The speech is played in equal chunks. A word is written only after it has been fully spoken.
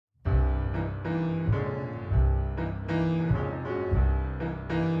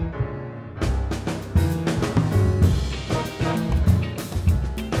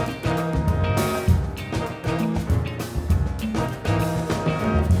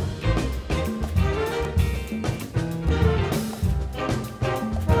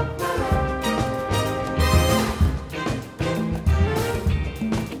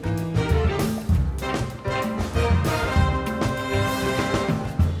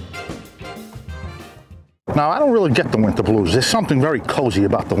Now, I don't really get the winter blues. There's something very cozy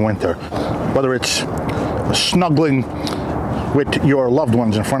about the winter. Whether it's snuggling with your loved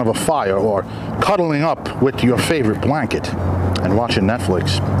ones in front of a fire, or cuddling up with your favorite blanket and watching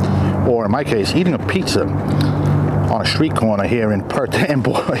Netflix, or in my case, eating a pizza on a street corner here in Perth,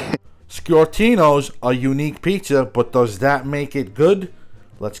 Amboy. SCIORTINO'S, a unique pizza, but does that make it good?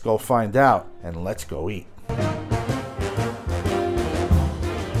 Let's go find out, and let's go eat.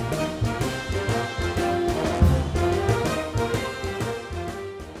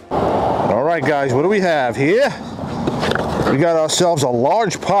 Alright guys, what do we have here? We got ourselves a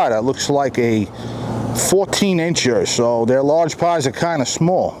large pie that looks like a 14-incher, so their large pies are kind of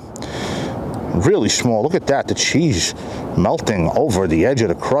small. Really small. Look at that, the cheese melting over the edge of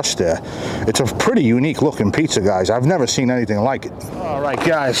the crust there. It's a pretty unique looking pizza, guys. I've never seen anything like it. Alright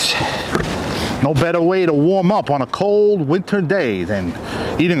guys, no better way to warm up on a cold winter day than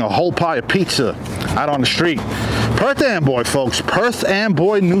eating a whole pie of pizza out on the street. Perth Amboy, folks. Perth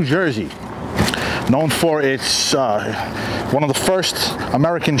Amboy, New Jersey. Known for its one of the first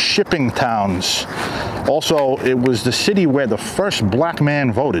American shipping towns. Also, it was the city where the first black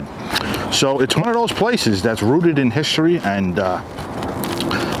man voted. So it's one of those places that's rooted in history, and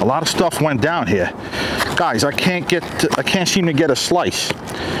a lot of stuff went down here. Guys, I can't seem to get a slice.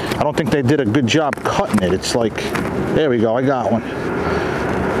 I don't think they did a good job cutting it. It's like, there we go, I got one.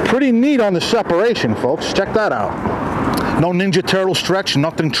 Pretty neat on the separation, folks. Check that out. No Ninja Turtle stretch,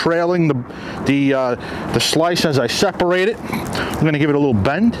 nothing trailing the slice as I separate it. I'm gonna give it a little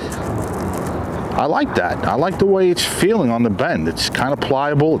bend. I like that. I like the way it's feeling on the bend. It's kind of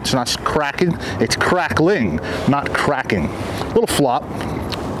pliable. It's not cracking. It's crackling, not cracking. Little flop.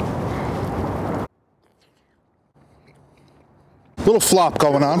 Little flop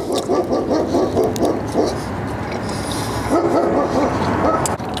going on.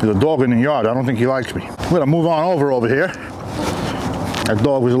 There's a dog in the yard. I don't think he likes me. I'm gonna move on over here. That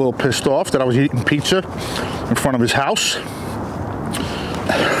dog was a little pissed off that I was eating pizza in front of his house.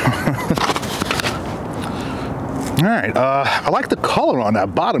 All right, I like the color on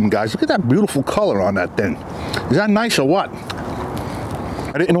that bottom, guys. Look at that beautiful color on that thing. Is that nice or what?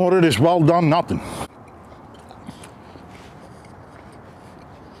 I didn't order this well done, nothing.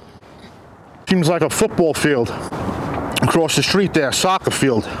 Seems like a football field across the street there, soccer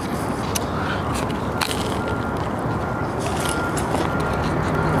field.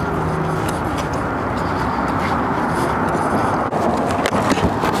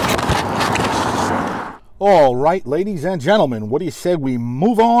 All right, ladies and gentlemen, what do you say we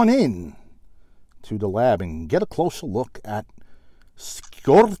move on in to the lab and get a closer look at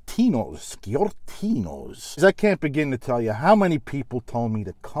SCIORTINO'S. SCIORTINO'S. I can't begin to tell you how many people told me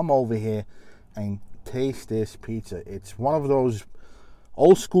to come over here and taste this pizza. It's one of those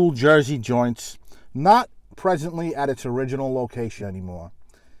old school Jersey joints, not presently at its original location anymore.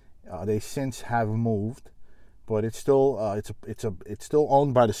 They since have moved, but it's still it's still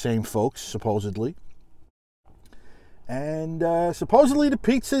owned by the same folks, supposedly. And supposedly the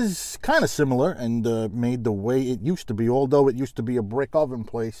pizza's kind of similar and made the way it used to be, although it used to be a brick oven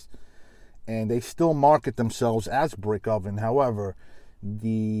place, and they still market themselves as brick oven. However,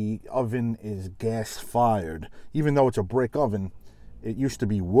 the oven is gas fired. Even though it's a brick oven, it used to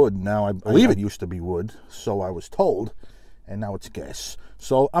be wood. Now I believe it used to be wood, so I was told, and now it's gas.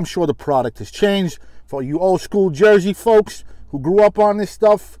 So I'm sure the product has changed. For you old school Jersey folks who grew up on this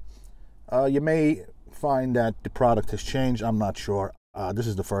stuff, you may find that the product has changed. I'm not sure. This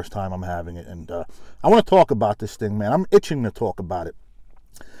is the first time I'm having it, and I want to talk about this thing, man. I'm itching to talk about it.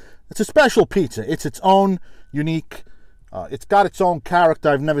 It's a special pizza. It's its own unique, it's got its own character.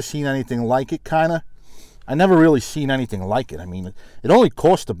 I've never seen anything like it, kind of. I never really seen anything like it. I mean, it only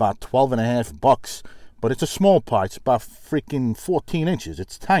cost about $12.50, but it's a small pie. It's about freaking 14 inches.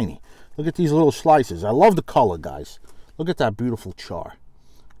 It's tiny. Look at these little slices. I love the color, guys. Look at that beautiful char.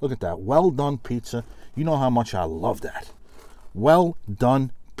 Look at that. Well done pizza. You know how much I love that. Well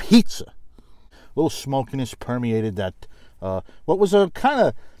done pizza. A little smokiness permeated that, what was a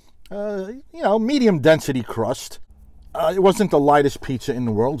kind of, you know, medium density crust. It wasn't the lightest pizza in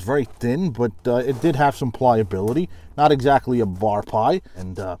the world. It's very thin, but it did have some pliability. Not exactly a bar pie.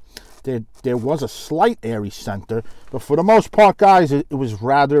 And there was a slight airy center. But for the most part, guys, it was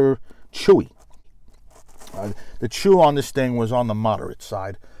rather chewy. The chew on this thing was on the moderate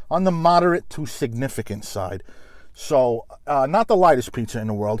side. On the moderate to significant side. So, not the lightest pizza in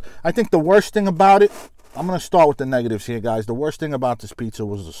the world. I think the worst thing about it, I'm going to start with the negatives here, guys. The worst thing about this pizza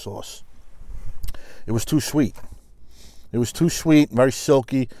was the sauce. It was too sweet. It was too sweet, very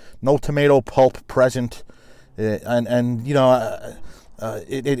silky, no tomato pulp present. And you know,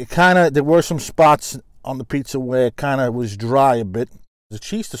 it kind of, there were some spots on the pizza where it kind of was dry a bit. The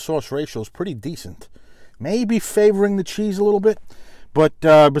cheese to sauce ratio is pretty decent. Maybe favoring the cheese a little bit. But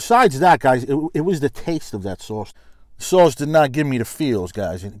besides that, guys, it was the taste of that sauce. The sauce did not give me the feels,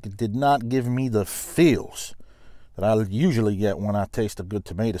 guys. It did not give me the feels that I usually get when I taste a good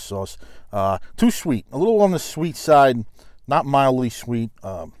tomato sauce. Too sweet. A little on the sweet side. Not mildly sweet.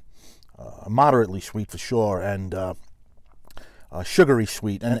 Moderately sweet for sure. And sugary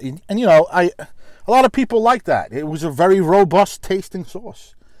sweet. And you know, a lot of people like that. It was a very robust tasting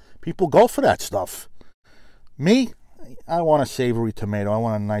sauce. People go for that stuff. Me, I want a savory tomato. I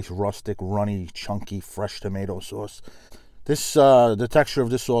want a nice rustic, runny, chunky, fresh tomato sauce. This, the texture of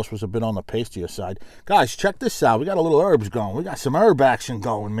this sauce was a bit on the pastier side. Guys, check this out. We got a little herbs going. We got some herb action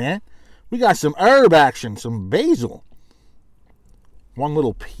going, man. We got some herb action, some basil. One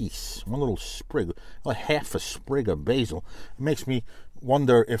little piece, one little sprig, like half a sprig of basil. It makes me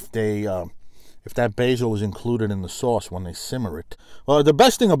wonder if they, if that basil is included in the sauce when they simmer it. Well, the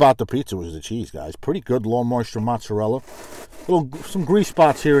best thing about the pizza was the cheese, guys. Pretty good, low moisture mozzarella. Some grease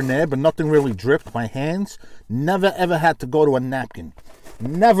spots here and there, but nothing really dripped. My hands never ever had to go to a napkin.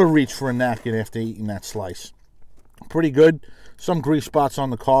 Never reach for a napkin after eating that slice. Pretty good. Some grease spots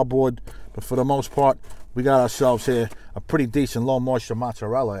on the cardboard, but for the most part, we got ourselves here a pretty decent low moisture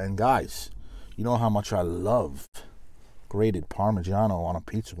mozzarella. And guys, you know how much I love grated Parmigiano on a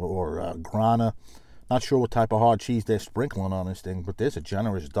pizza, or Grana. Not sure what type of hard cheese they're sprinkling on this thing, but there's a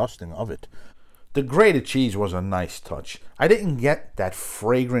generous dusting of it. The grated cheese was a nice touch. I didn't get that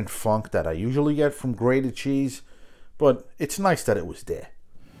fragrant funk that I usually get from grated cheese, but it's nice that it was there.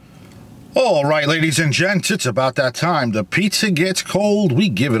 All right, ladies and gents, it's about that time. The pizza gets cold, we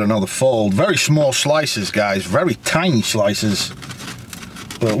give it another fold. Very small slices, guys, very tiny slices.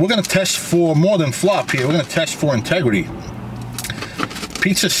 But we're going to test for more than flop here. We're going to test for integrity.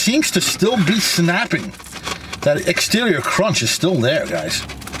 Pizza seems to still be snapping. That exterior crunch is still there, guys.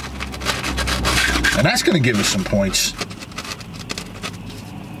 And that's going to give us some points.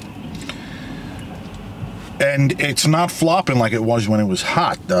 And it's not flopping like it was when it was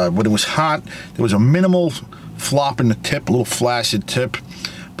hot. When it was hot, there was a minimal flop in the tip, a little flaccid tip.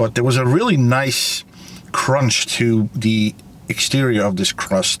 But there was a really nice crunch to the exterior of this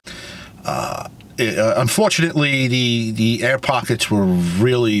crust. Unfortunately, the air pockets were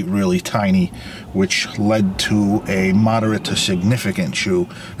really tiny, which led to a moderate to significant chew.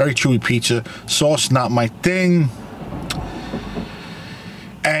 Very chewy pizza. Sauce not my thing.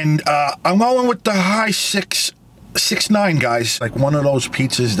 And I'm going with the high 6.9, guys. Like one of those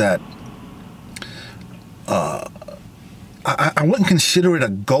pizzas that I wouldn't consider it a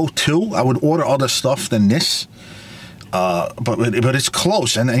go-to. I would order other stuff than this. But it's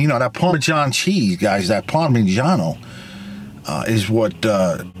close, and you know that Parmesan cheese, guys, that Parmigiano is what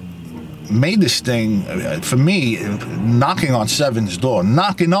made this thing for me knocking on Seven's door,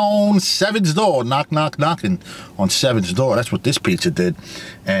 knocking on Seven's door, knocking on Seven's door. That's what this pizza did,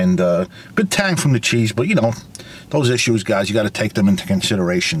 and good tang from the cheese. But you know, those issues, guys, you got to take them into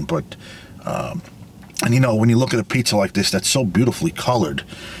consideration. But and you know, when you look at a pizza like this that's so beautifully colored,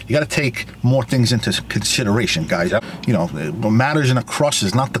 you got to take more things into consideration, guys. You know, what matters in a crust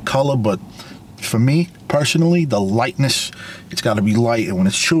is not the color, but for me, personally, the lightness. It's got to be light, and when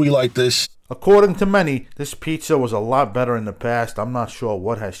it's chewy like this. According to many, this pizza was a lot better in the past. I'm not sure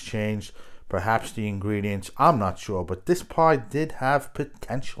what has changed. Perhaps the ingredients. I'm not sure, but this pie did have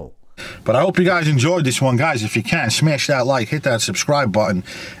potential. But I hope you guys enjoyed this one, guys. If you can, smash that like, hit that subscribe button,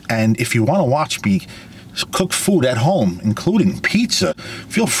 and if you want to watch me cook food at home, including pizza,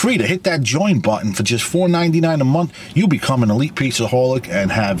 feel free to hit that join button. For just $4.99 a month, you become an elite pizzaholic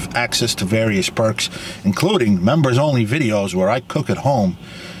and have access to various perks, including members-only videos where I cook at home,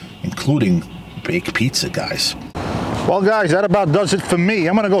 including baked pizza, guys. Well, guys, that about does it for me.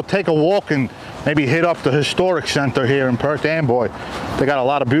 I'm gonna go take a walk and maybe hit up the historic center here in Perth, Amboy. They got a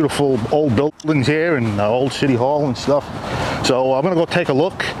lot of beautiful old buildings here and the old city hall and stuff. So I'm gonna go take a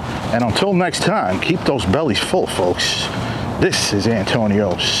look. And until next time, keep those bellies full, folks. This is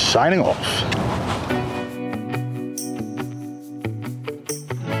Antonio signing off.